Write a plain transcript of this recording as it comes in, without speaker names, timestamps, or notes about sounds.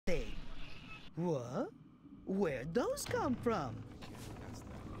What? Where'd those come from?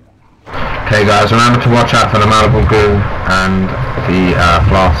 Okay guys, remember to watch out for the malleable goo and the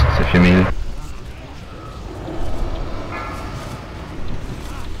flasks if you need it.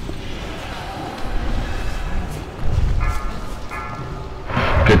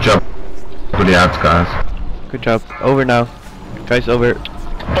 Good job with the ads, guys. Good job. Over now. Guys, over.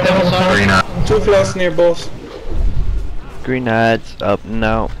 Green ad. 2 flasks near boss. Green ads up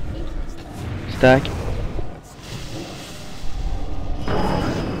now. Stack.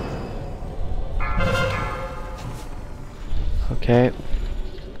 Okay.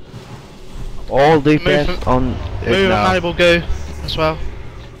 All DPS on it move now. malleable goo as well.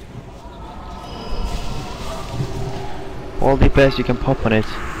 All DPS you can pop on it.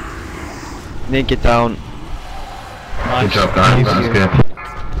 Nick it down. Nice. Good job guys, that was good.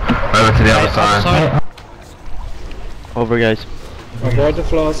 Over to the other side. Over guys. Avoid the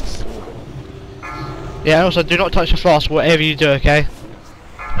flasks. Yeah, and also do not touch the flask whatever you do, okay?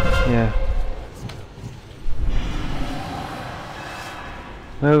 Yeah.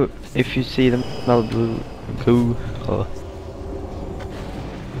 Well, if you see them, Malibu goo. Oh.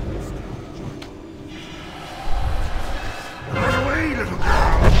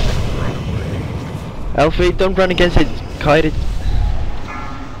 Alfie, don't run against it. Kite it.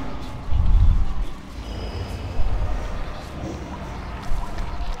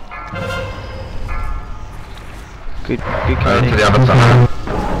 Good Over to kiting. the other side.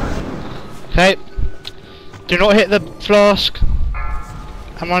 Okay. Do not hit the flask.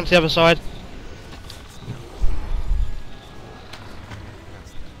 And run to the other side.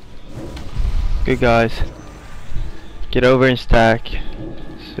 Good guys. Get over and stack.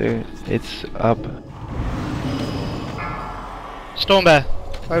 So it's up. Storm Bear,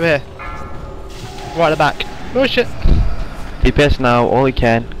 over here. Right at the back. Oh shit. DPS now, all you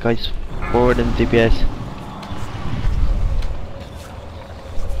can. Guys, forward and DPS.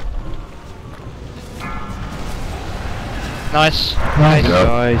 Nice. Nice.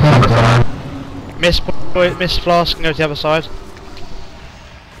 Other side. Miss flask and go to the other side.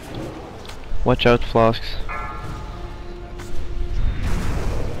 Watch out, flasks.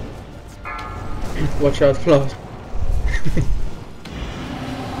 Watch out, flask.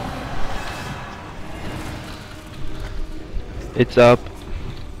 It's up.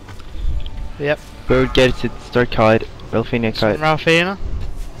 Yep. Bird gets it, start kite. Ralphina kite. Ralphina.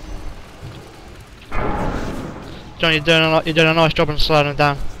 John, you're doing a nice job on sliding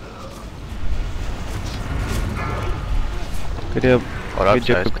down. Good job. Well, Good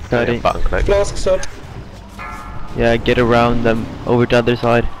job, kiting. button click. Flasks up. Yeah, get around them, over to the other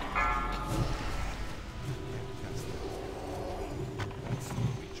side.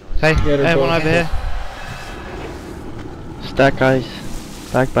 Okay, Yeah, they're everyone both- over here. Stack guys.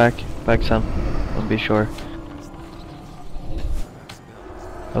 Back some. I'll be sure.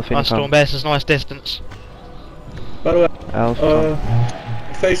 Ralphina Nice Storm come. Bear, this is nice distance. By the way, Alpha.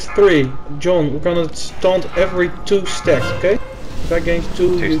 phase 3. John, we're gonna stunt every 2 stacks, okay? If I gain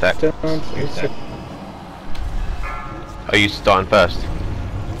 2, Two you stacks. stunt. Are you starting first?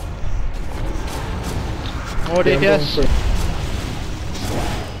 More DPS.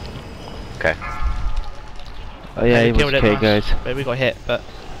 Okay. Oh yeah, he was killed it, okay nice. guys. But we got hit, but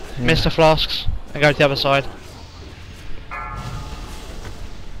Yeah. miss the flasks and go to the other side.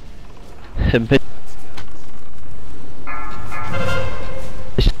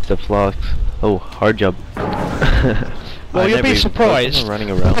 The flasks. Oh, hard job. Well, you'll be surprised. Running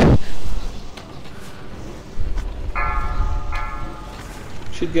around.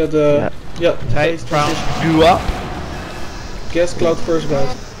 Should get Yeah. yeah, Okay, phase round transition. you up. Gas cloud first,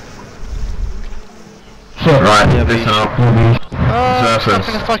 guys. Right, Yeah, listen up. Oh, Versus,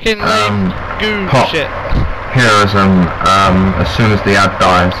 fucking lame goo pop. shit. Heroism as soon as the ad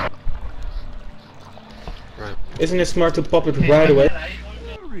dies. Isn't it smart to pop it right away?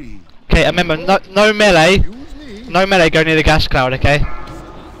 Okay, remember, no melee. No melee go near the gas cloud, okay?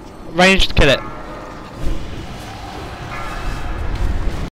 Ranged, kill it.